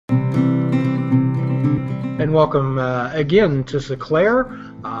And welcome again to Sinclair.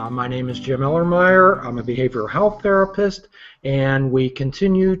 My name is Jim Ellermeyer. I'm a behavioral health therapist, and we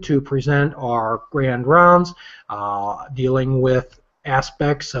continue to present our grand rounds dealing with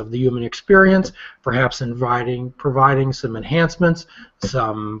aspects of the human experience, perhaps providing some enhancements,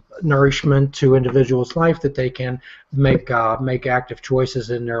 some nourishment to individuals' life that they can make active choices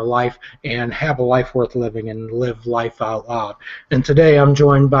in their life and have a life worth living and live life out loud. And today I'm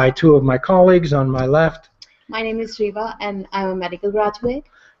joined by two of my colleagues. On my left, my name is Riva, and I'm a medical graduate.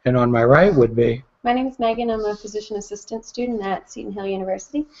 And on my right would be... My name is Megan. I'm a physician assistant student at Seton Hill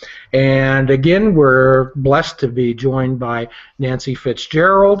University. And again, we're blessed to be joined by Nancy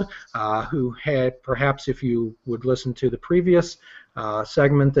Fitzgerald, who had, perhaps if you would listen to the previous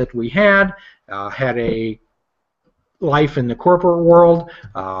segment that we had a life in the corporate world,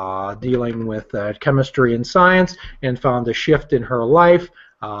 dealing with chemistry and science, and found a shift in her life.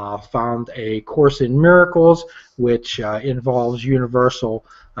 Found a Course in Miracles, which involves universal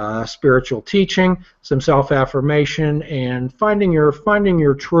spiritual teaching, some self-affirmation, and finding your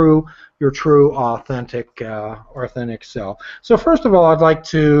true authentic self. So first of all, I'd like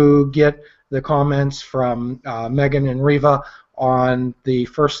to get the comments from Megan and Riva on the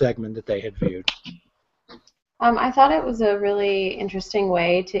first segment that they had viewed. I thought it was a really interesting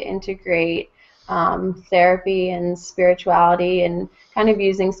way to integrate therapy and spirituality, and kind of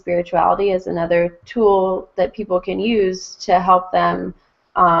using spirituality as another tool that people can use to help them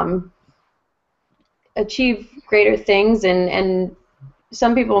achieve greater things. And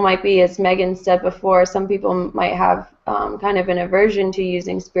some people might be, as Megan said before, some people might have kind of an aversion to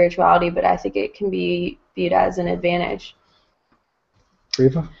using spirituality, but I think it can be viewed as an advantage.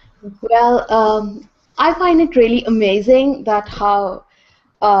 Riva? Well, I find it really amazing that how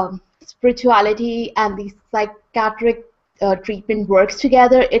spirituality and the psychiatric treatment works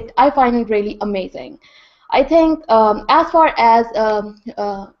together. I find it really amazing. I think as far as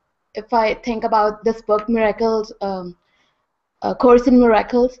if I think about this book, Miracles, Course in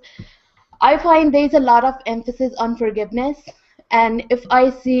Miracles, I find there's a lot of emphasis on forgiveness. And if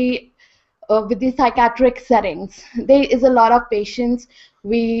I see with the psychiatric settings, there is a lot of patients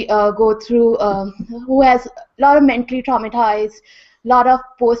we go through who has a lot of mentally traumatized, a lot of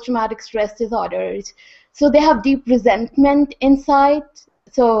post-traumatic stress disorders. So they have deep resentment inside.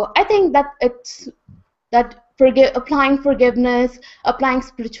 So I think that applying forgiveness, applying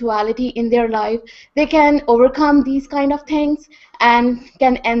spirituality in their life, they can overcome these kind of things and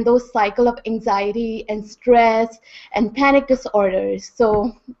can end those cycle of anxiety and stress and panic disorders.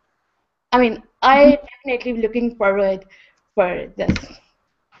 So, I mean, I definitely looking forward for this.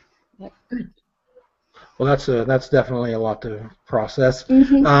 Well, that's definitely a lot to process.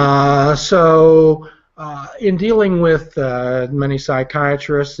 Mm-hmm. In dealing with many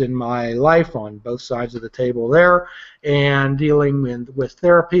psychiatrists in my life on both sides of the table there, and dealing with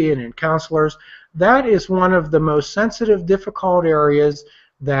therapy and in counselors, that is one of the most sensitive, difficult areas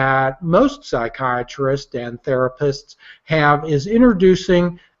that most psychiatrists and therapists have, is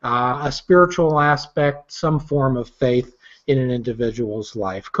introducing a spiritual aspect, some form of faith in an individual's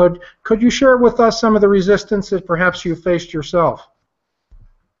life. Could you share with us some of the resistance that perhaps you faced yourself?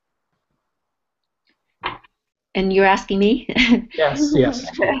 And you're asking me? Yes.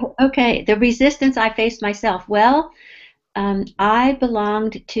 Okay, the resistance I faced myself. Well, I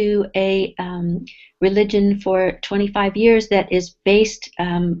belonged to a religion for 25 years that is based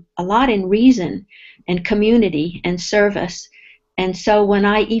a lot in reason and community and service. And so when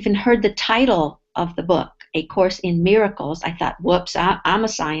I even heard the title of the book, A Course in Miracles, I thought, whoops, I'm a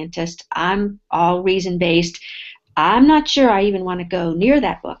scientist. I'm all reason-based. I'm not sure I even want to go near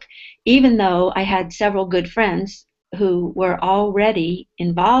that book, even though I had several good friends who were already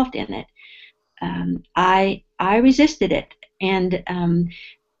involved in it. I resisted it, and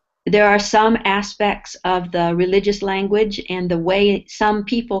there are some aspects of the religious language and the way some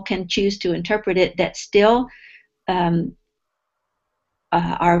people can choose to interpret it that still are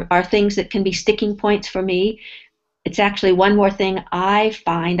things that can be sticking points for me. It's actually one more thing I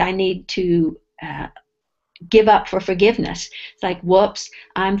find I need to give up for forgiveness. It's like, whoops,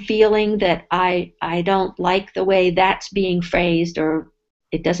 I'm feeling that I don't like the way that's being phrased, or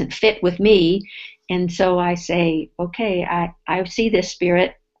it doesn't fit with me. And so I say, okay, I see this,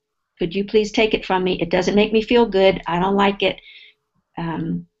 Spirit. Could you please take it from me? It doesn't make me feel good. I don't like it.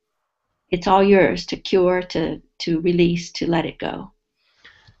 It's all yours to cure, to release, to let it go.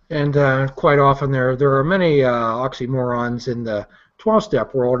 And quite often there are many oxymorons in the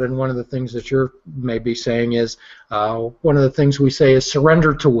 12-step world, and one of the things that you're maybe saying is, one of the things we say is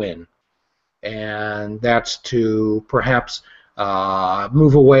surrender to win. And that's to perhaps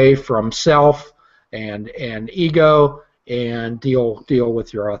move away from self and ego, and deal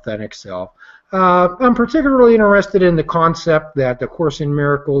with your authentic self. I'm particularly interested in the concept that the Course in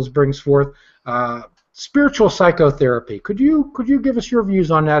Miracles brings forth, spiritual psychotherapy. Could you give us your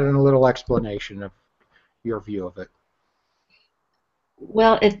views on that and a little explanation of your view of it?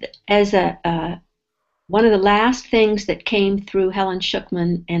 Well, as one of the last things that came through Helen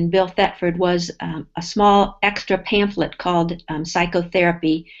Schuckman and Bill Thetford was a small extra pamphlet called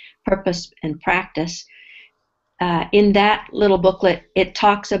Psychotherapy, Purpose and Practice. In that little booklet, it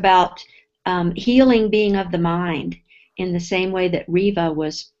talks about healing being of the mind in the same way that Riva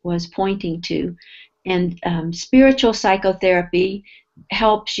was pointing to. And spiritual psychotherapy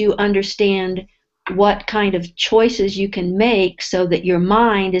helps you understand what kind of choices you can make so that your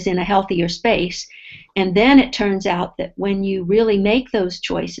mind is in a healthier space. And then it turns out that when you really make those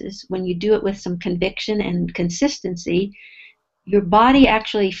choices, when you do it with some conviction and consistency, your body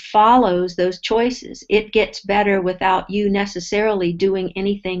actually follows those choices. It gets better without you necessarily doing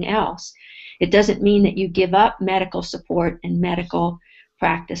anything else. It doesn't mean that you give up medical support and medical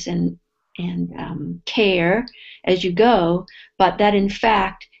practice and care as you go, but that in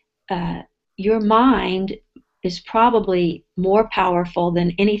fact your mind is probably more powerful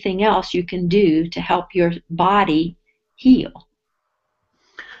than anything else you can do to help your body heal.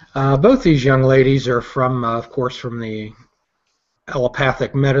 Both these young ladies are from, of course, from the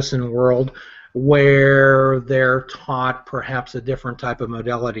allopathic medicine world, where they're taught perhaps a different type of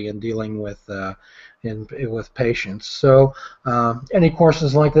modality in dealing with with patients. So, any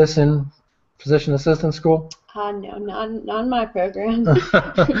courses like this in physician assistant school? No, not in my program.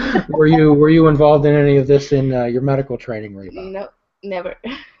 Were you involved in any of this in your medical training, Reba? No, never.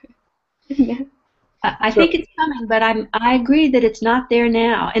 I think it's coming, but I agree that it's not there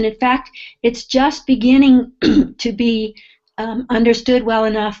now. And in fact, it's just beginning to be understood well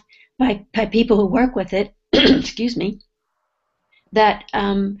enough by people who work with it, excuse me, that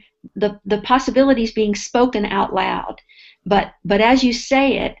the possibilities being spoken out loud. But as you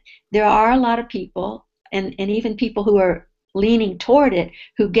say it, there are a lot of people, and even people who are leaning toward it,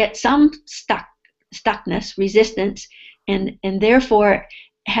 who get some stuckness, resistance, and therefore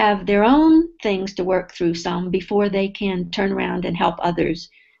have their own things to work through some before they can turn around and help others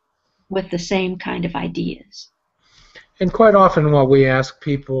with the same kind of ideas. And quite often what we ask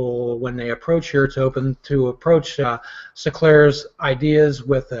people when they approach here, it's open to approach Seclair's ideas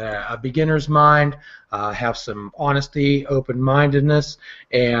with a beginner's mind, have some honesty, open-mindedness,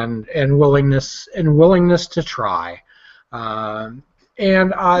 and willingness to try. And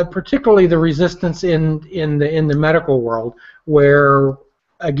particularly the resistance in the medical world, where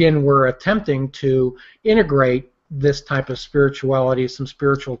again we're attempting to integrate this type of spirituality, some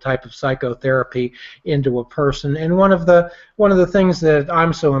spiritual type of psychotherapy into a person. And one of the things that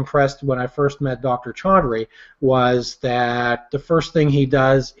I'm so impressed when I first met Dr. Chaudhry was that the first thing he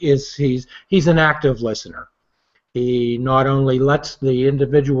does is he's an active listener. He not only lets the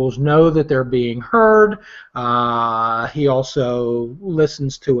individuals know that they're being heard, he also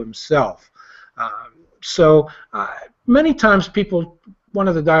listens to himself. So many times people, one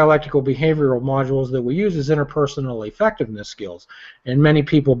of the dialectical behavioral modules that we use is interpersonal effectiveness skills, and many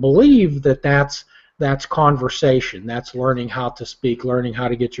people believe that that's conversation, that's learning how to speak, learning how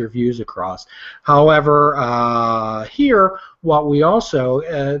to get your views across. However, here, what we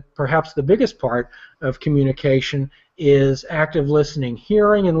also, perhaps the biggest part of communication is active listening,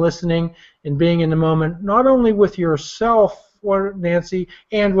 hearing and listening and being in the moment, not only with yourself, Nancy,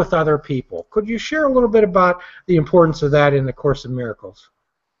 and with other people. Could you share a little bit about the importance of that in the Course in Miracles?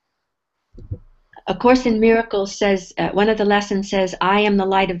 A Course in Miracles says, one of the lessons says, I am the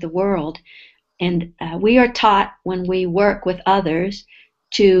light of the world. And we are taught when we work with others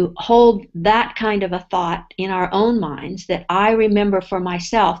to hold that kind of a thought in our own minds, that I remember for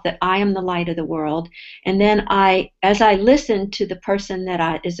myself that I am the light of the world. And then as I listen to the person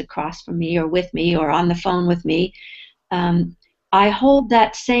that is across from me or with me or on the phone with me, I hold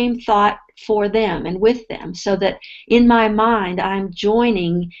that same thought for them and with them, so that in my mind I'm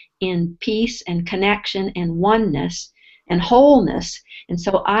joining in peace and connection and oneness and wholeness. And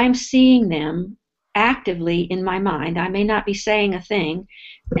so I'm seeing them actively in my mind. I may not be saying a thing,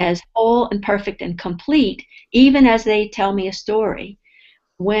 as whole and perfect and complete, even as they tell me a story.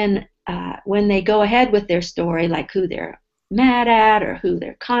 When they go ahead with their story, like who they're mad at or who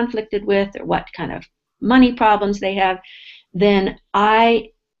they're conflicted with or what kind of money problems they have, then I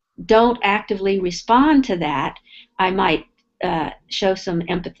don't actively respond to that. I might show some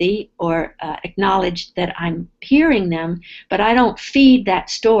empathy or acknowledge that I'm hearing them, but I don't feed that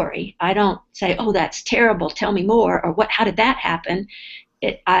story. I don't say, oh, that's terrible, tell me more, or how did that happen?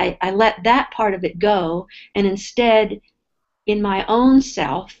 I let that part of it go, and instead, in my own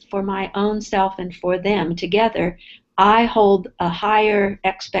self, for my own self and for them together, I hold a higher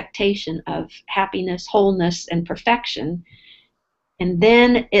expectation of happiness, wholeness, and perfection. And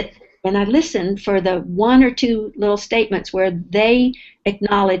then and I listen for the one or two little statements where they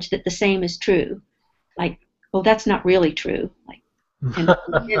acknowledge that the same is true. Like, well, that's not really true. Like, and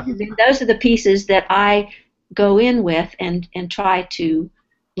those are the pieces that I go in with and try to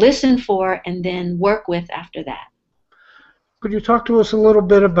listen for and then work with after that. Could you talk to us a little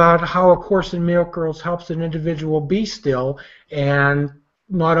bit about how A Course in Miracles helps an individual be still and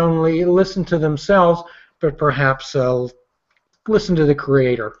not only listen to themselves, but perhaps listen to the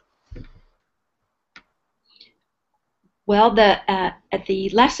Creator? Well, the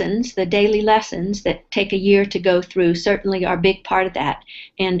lessons, the daily lessons that take a year to go through, certainly are a big part of that.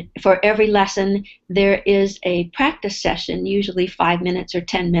 And for every lesson, there is a practice session, usually 5 minutes or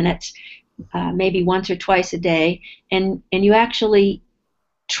 10 minutes, maybe once or twice a day, and you actually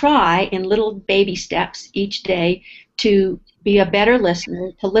try in little baby steps each day to be a better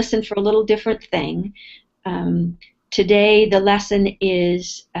listener, to listen for a little different thing. Today, the lesson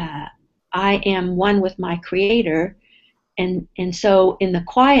is I am one with my Creator. And so in the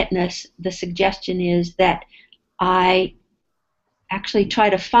quietness, the suggestion is that I actually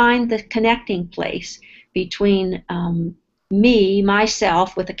try to find the connecting place between me,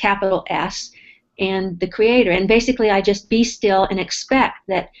 myself, with a capital S, and the Creator. And basically I just be still and expect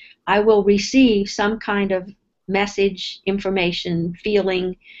that I will receive some kind of message, information,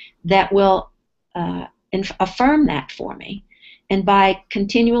 feeling that will affirm that for me. And by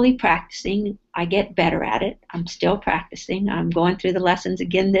continually practicing, I get better at it. I'm still practicing. I'm going through the lessons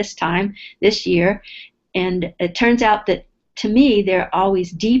again this year. And it turns out that, to me, they're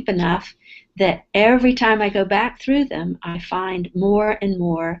always deep enough that every time I go back through them, I find more and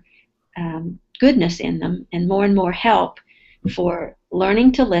more goodness in them and more help for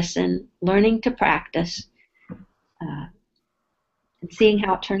learning to listen, learning to practice, and seeing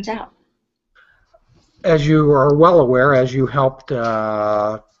how it turns out. As you are well aware, as you helped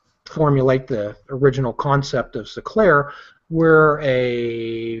formulate the original concept of Seclair, we're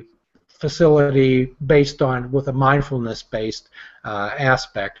a facility based on with a mindfulness-based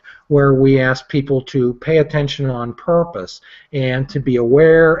aspect, where we ask people to pay attention on purpose and to be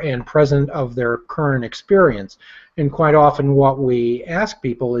aware and present of their current experience. And quite often what we ask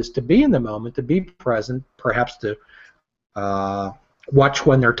people is to be in the moment, to be present, perhaps to watch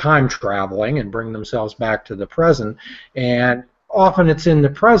when they're time traveling and bring themselves back to the present. And often it's in the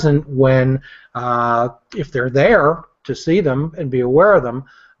present when, if they're there to see them and be aware of them,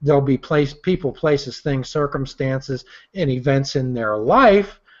 there'll be people, places, things, circumstances, and events in their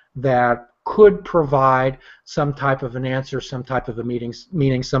life that could provide some type of an answer, some type of a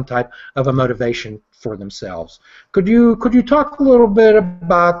meaning, some type of a motivation for themselves. Could you talk a little bit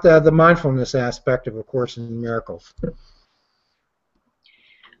about the mindfulness aspect of A Course in Miracles?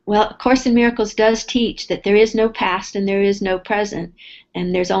 Well, A Course in Miracles does teach that there is no past and there is no present,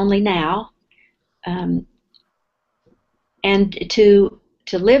 and there's only now. And to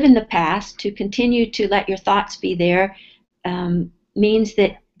live in the past, to continue to let your thoughts be there, means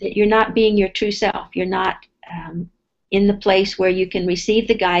that you're not being your true self. You're not in the place where you can receive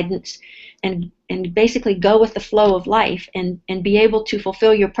the guidance and basically go with the flow of life and be able to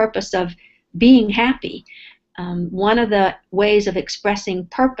fulfill your purpose of being happy. One of the ways of expressing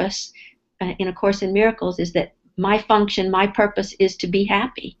purpose in A Course in Miracles is that my function, my purpose is to be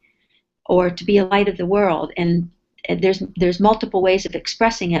happy or to be a light of the world. And there's multiple ways of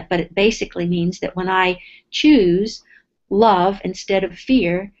expressing it, but it basically means that when I choose love instead of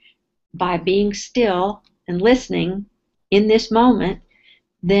fear by being still and listening in this moment,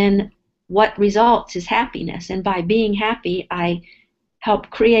 then what results is happiness. And by being happy, I help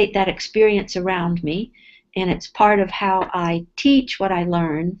create that experience around me. And it's part of how I teach what I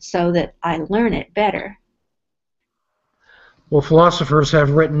learn so that I learn it better. Well, philosophers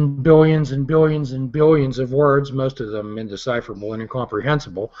have written billions and billions and billions of words, most of them indecipherable and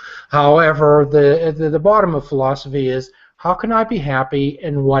incomprehensible. However, the bottom of philosophy is, how can I be happy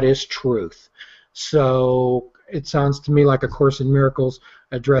and what is truth? So it sounds to me like A Course in Miracles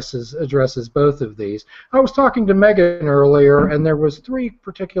addresses both of these. I was talking to Megan earlier, and there was 3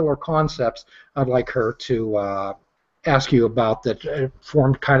 particular concepts I'd like her to ask you about that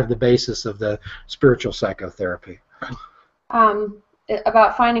formed kind of the basis of the spiritual psychotherapy.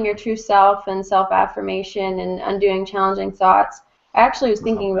 About finding your true self and self-affirmation and undoing challenging thoughts. I actually was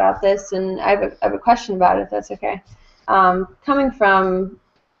thinking about this, and I have a question about it, if that's okay. Coming from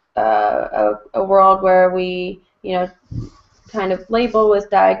a world where we, kind of label with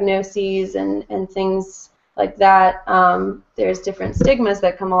diagnoses and things like that. There's different stigmas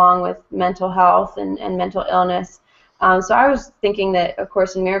that come along with mental health and mental illness. So I was thinking that A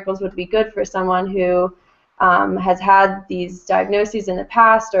Course in Miracles would be good for someone who has had these diagnoses in the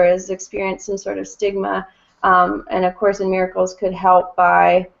past or has experienced some sort of stigma, and A Course in Miracles could help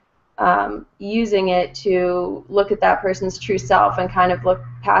by using it to look at that person's true self and kind of look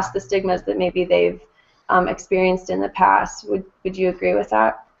past the stigmas that maybe they've experienced in the past. Would you agree with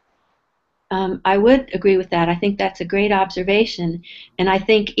that? I would agree with that. I think that's a great observation, and I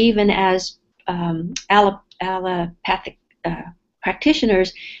think even as allopathic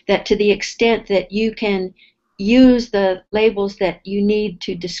practitioners, that to the extent that you can use the labels that you need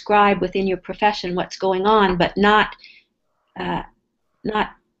to describe within your profession what's going on, but not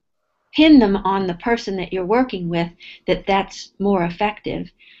pin them on the person that you're working with, that's more effective.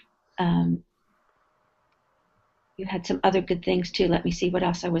 You had some other good things too. Let me see what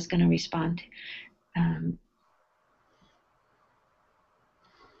else I was going to respond to.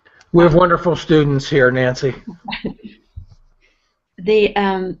 We have wonderful students here, Nancy. The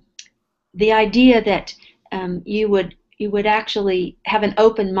idea that you would actually have an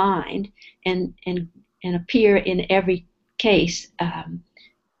open mind and appear in every case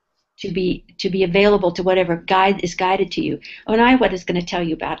to be available to whatever is guided to you. Oh, and what I was going to tell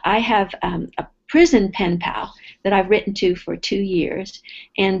you about. I have a prison pen pal that I've written to for 2 years,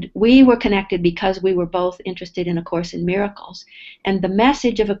 and we were connected because we were both interested in A Course in Miracles. And the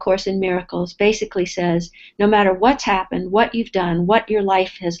message of A Course in Miracles basically says, no matter what's happened, what you've done, what your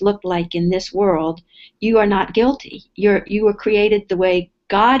life has looked like in this world, you are not guilty. You were created the way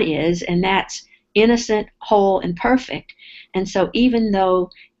God is, and that's innocent, whole, and perfect. And so even though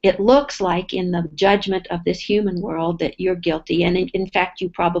it looks like in the judgment of this human world that you're guilty, and in fact you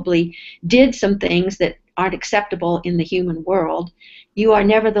probably did some things that aren't acceptable in the human world, you are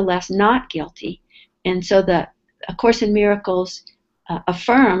nevertheless not guilty. And so the A Course in Miracles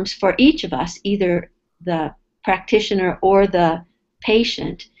affirms for each of us, either the practitioner or the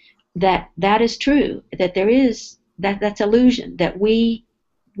patient, that is true, that there is that's illusion, that we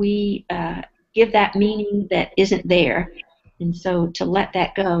give that meaning that isn't there. And so to let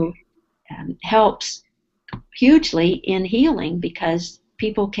that go helps hugely in healing, because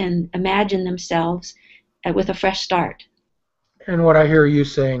people can imagine themselves with a fresh start. And what I hear you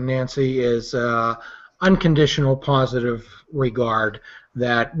saying, Nancy, is unconditional positive regard,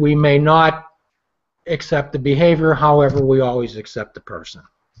 that we may not accept the behavior, however, we always accept the person.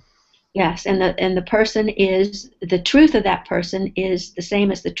 Yes, and the person is, the truth of that person is the same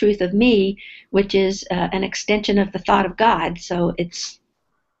as the truth of me, which is an extension of the thought of God, so it's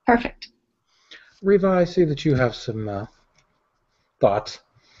perfect. Riva, I see that you have some thoughts.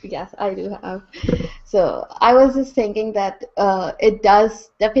 Yes, I do have. So I was just thinking that it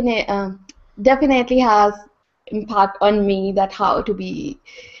does definitely has impact on me, that how to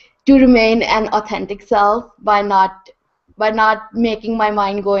remain an authentic self by not making my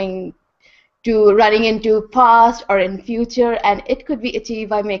mind going to running into past or in future, and it could be achieved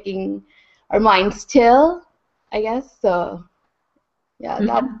by making our mind still, I guess. So yeah,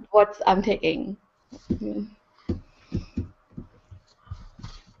 that's what I'm taking.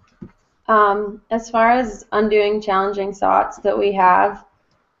 As far as undoing challenging thoughts that we have,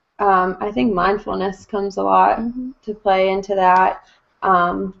 I think mindfulness comes a lot to play into that.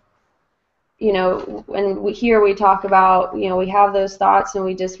 You know, when we talk about, you know, we have those thoughts and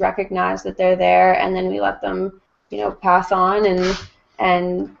we just recognize that they're there, and then we let them, you know, pass on,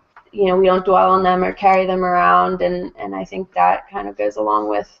 and you know, we don't dwell on them or carry them around, and I think that kind of goes along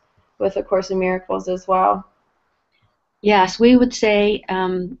with A Course in Miracles as well. Yes, we would say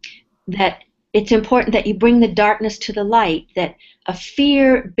that it's important that you bring the darkness to the light, that a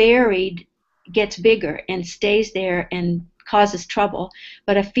fear buried gets bigger and stays there and causes trouble,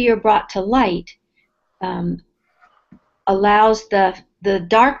 but a fear brought to light allows the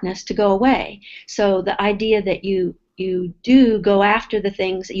darkness to go away. So the idea that you do go after the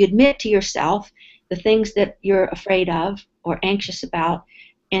things, you admit to yourself the things that you're afraid of or anxious about,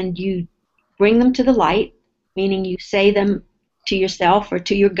 and you bring them to the light, meaning you say them to yourself or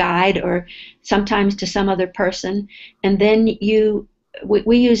to your guide or sometimes to some other person, and then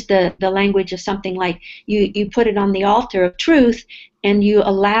we use the language of something like you put it on the altar of truth and you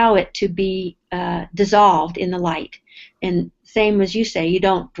allow it to be dissolved in the light. And same as you say, you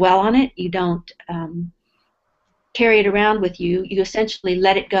don't dwell on it, you don't carry it around with you, you essentially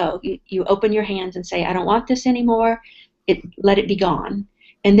let it go. You open your hands and say, I don't want this anymore, let it be gone.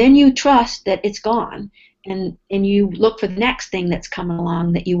 And then you trust that it's gone, and you look for the next thing that's coming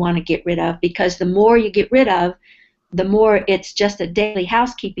along that you want to get rid of, because the more you get rid of, the more it's just a daily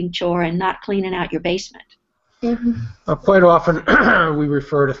housekeeping chore and not cleaning out your basement. Mm-hmm. Quite often we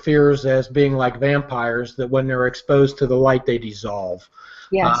refer to fears as being like vampires, that when they're exposed to the light they dissolve.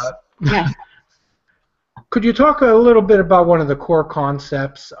 Yes. Yes. Could you talk a little bit about one of the core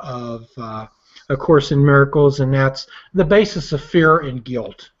concepts of A Course in Miracles, and that's the basis of fear and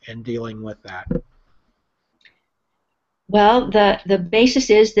guilt and dealing with that? Well, the basis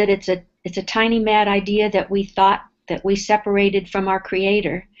is that it's a tiny mad idea that we thought that we separated from our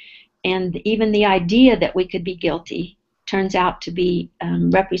Creator, and even the idea that we could be guilty turns out to be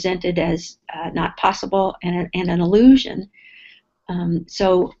represented as not possible and an illusion.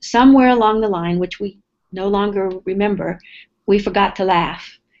 So somewhere along the line, which we no longer remember, we forgot to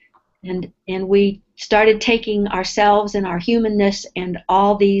laugh, and we started taking ourselves and our humanness and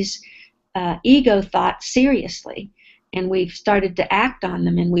all these ego thoughts seriously. And we've started to act on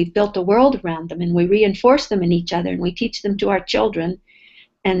them, and we've built a world around them, and we reinforce them in each other, and we teach them to our children.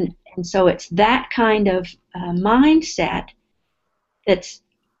 And so it's that kind of mindset that's,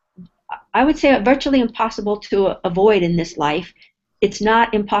 I would say, virtually impossible to avoid in this life. It's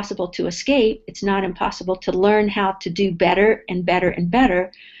not impossible to escape. It's not impossible to learn how to do better and better and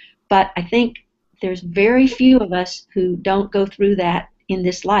better. But I think there's very few of us who don't go through that in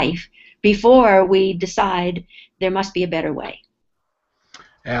this life before we decide there must be a better way.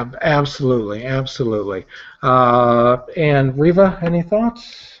 Absolutely, absolutely. And Riva, any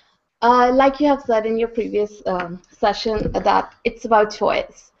thoughts? Like you have said in your previous session, that it's about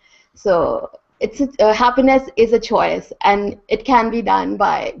choice. So happiness is a choice, and it can be done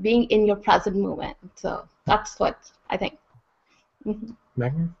by being in your present moment. So that's what I think. Mm-hmm.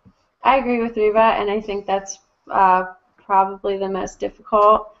 Megan? I agree with Riva, and I think that's probably the most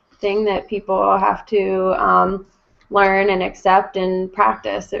difficult thing that people have to learn and accept and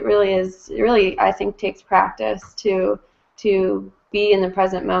practice. It really is. It really, I think, takes practice to be in the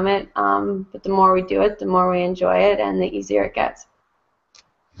present moment. But the more we do it, the more we enjoy it, and the easier it gets.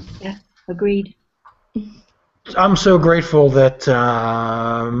 Yeah, agreed. I'm so grateful that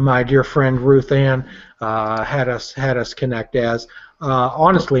my dear friend Ruth Ann had us connect. As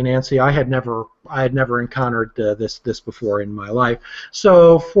honestly, Nancy, I had never encountered this before in my life.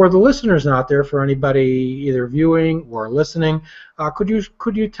 So for the listeners out there, for anybody either viewing or listening, could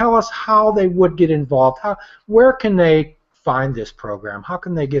you tell us how they would get involved? Where can they find this program? How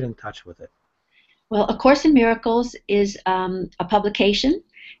can they get in touch with it? Well, A Course in Miracles is a publication.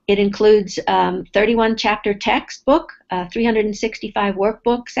 It includes 31 chapter textbook, 365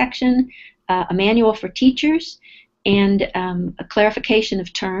 workbook section, a manual for teachers, and a clarification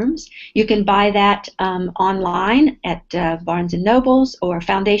of terms. You can buy that online at Barnes & Nobles or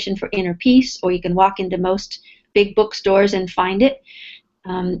Foundation for Inner Peace, or you can walk into most big bookstores and find it.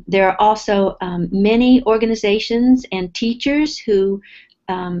 There are also many organizations and teachers who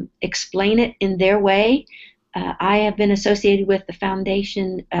explain it in their way. I have been associated with the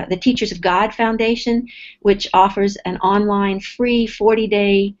foundation, the Teachers of God Foundation, which offers an online free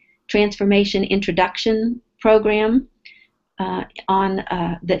 40-day transformation introduction program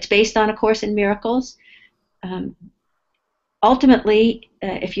that's based on A Course in Miracles. Ultimately,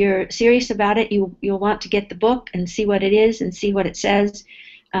 if you're serious about it, you'll want to get the book and see what it is and see what it says.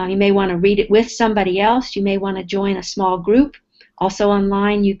 You may want to read it with somebody else. You may want to join a small group. Also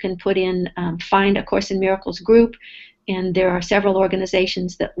online, you can put in Find A Course in Miracles group, and there are several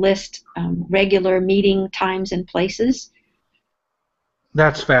organizations that list regular meeting times and places.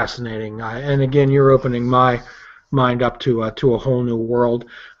 That's fascinating. And again, you're opening my mind up to a whole new world.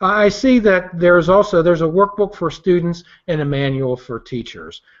 I see that there's a workbook for students and a manual for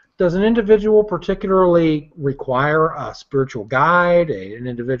teachers. Does an individual particularly require a spiritual guide, an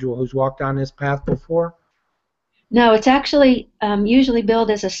individual who's walked down this path before? No, it's actually usually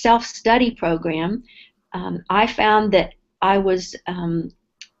billed as a self-study program. I found that I was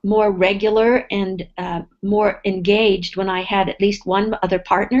more regular and more engaged when I had at least one other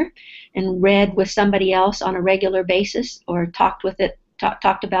partner and read with somebody else on a regular basis, or talked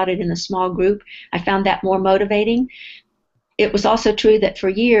about it in a small group. I found that more motivating. It was also true that for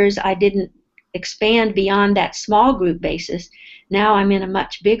years I didn't expand beyond that small group basis. Now I'm in a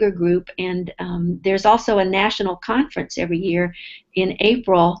much bigger group, and there's also a national conference every year in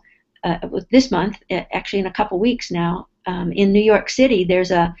April, this month, actually in a couple weeks now, in New York City.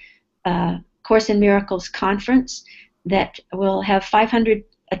 There's a Course in Miracles conference that will have 500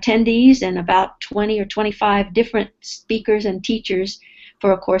 attendees and about 20 or 25 different speakers and teachers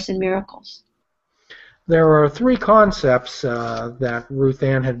for A Course in Miracles. There are three concepts that Ruth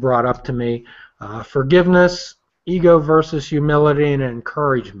Ann had brought up to me: forgiveness, ego versus humility, and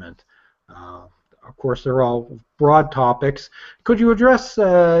encouragement. Of course, they're all broad topics. Could you address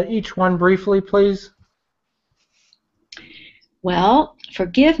each one briefly, please? Well,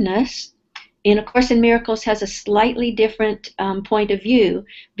 forgiveness in A Course in Miracles has a slightly different point of view,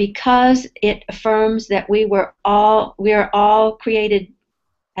 because it affirms that we are all created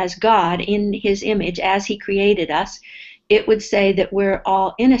as God in His image, as He created us. It would say that we're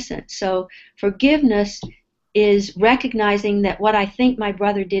all innocent. So forgiveness is recognizing that what I think my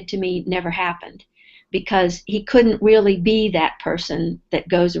brother did to me never happened, because he couldn't really be that person that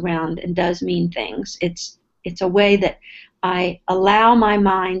goes around and does mean things. It's a way that I allow my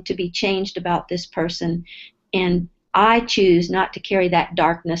mind to be changed about this person, and I choose not to carry that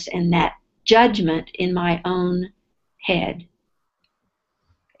darkness and that judgment in my own head.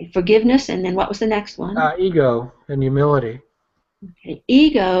 Forgiveness, and then what was the next one? Ego and humility. Okay.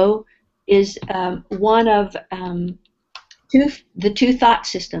 Ego is one of the two thought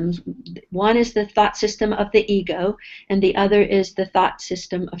systems. One is the thought system of the ego, and the other is the thought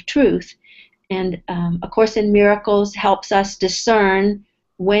system of truth. And A Course in Miracles helps us discern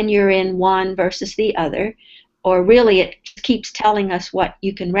when you're in one versus the other, or really it keeps telling us what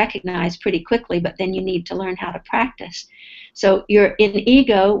you can recognize pretty quickly, but then you need to learn how to practice. So you're in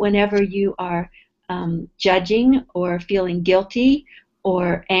ego whenever you are judging or feeling guilty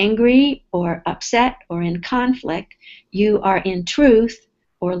or angry or upset or in conflict. You are in truth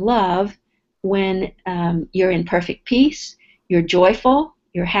or love when you're in perfect peace, you're joyful,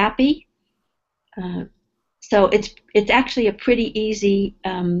 you're happy. So it's actually a pretty easy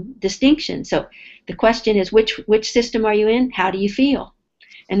distinction. So the question is, which system are you in? How do you feel?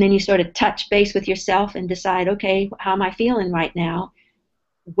 And then you sort of touch base with yourself and decide, okay, how am I feeling right now?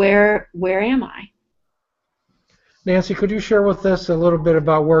 Where am I? Nancy, could you share with us a little bit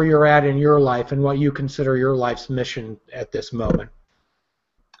about where you're at in your life and what you consider your life's mission at this moment?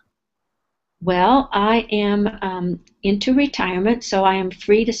 Well, I am into retirement, so I am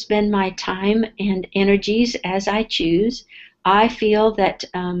free to spend my time and energies as I choose. I feel that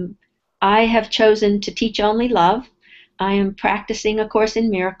I have chosen to teach only love. I am practicing A Course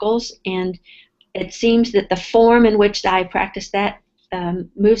in Miracles, and it seems that the form in which I practice that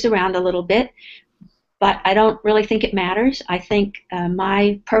moves around a little bit, but I don't really think it matters. I think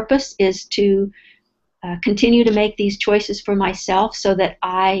my purpose is to continue to make these choices for myself so that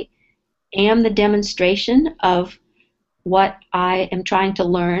I am the demonstration of what I am trying to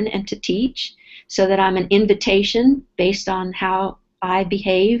learn and to teach, so that I'm an invitation based on how I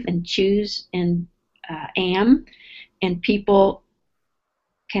behave and choose and am, and people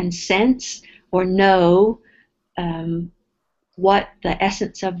can sense or know what the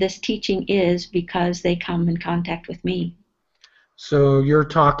essence of this teaching is because they come in contact with me. So you're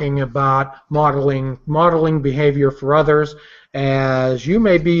talking about modeling behavior for others, as you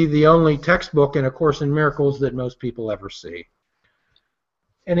may be the only textbook in A Course in Miracles that most people ever see.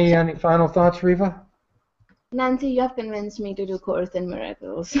 Any final thoughts, Riva? Nancy, you have convinced me to do Course in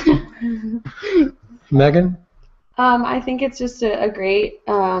Miracles. Megan? I think it's just a great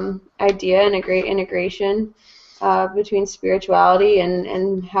idea and a great integration between spirituality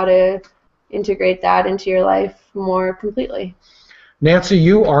and how to integrate that into your life more completely. Nancy,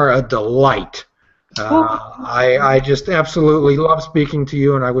 you are a delight. I just absolutely love speaking to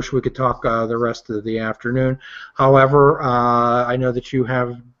you, and I wish we could talk the rest of the afternoon. However, I know that you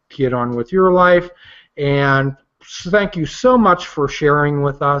have to get on with your life, and thank you so much for sharing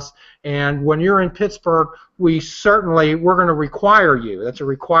with us. And when you're in Pittsburgh, we're going to require you. That's a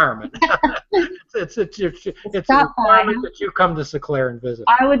requirement. it's a requirement that you come to Eau Claire and visit.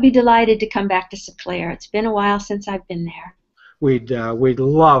 I would be delighted to come back to Eau Claire. It's been a while since I've been there. We'd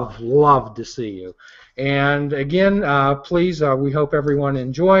love to see you. And again, please, we hope everyone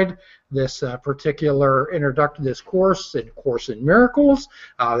enjoyed this particular introduction to this course in Miracles,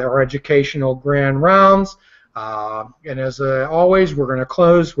 our educational grand rounds. And as always, we're going to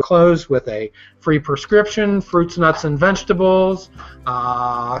close with a free prescription, fruits, nuts, and vegetables,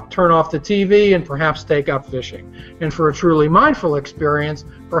 turn off the TV, and perhaps take up fishing. And for a truly mindful experience,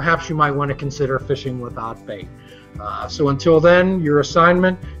 perhaps you might want to consider fishing without bait. So until then, your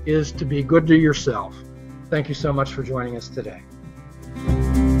assignment is to be good to yourself. Thank you so much for joining us today.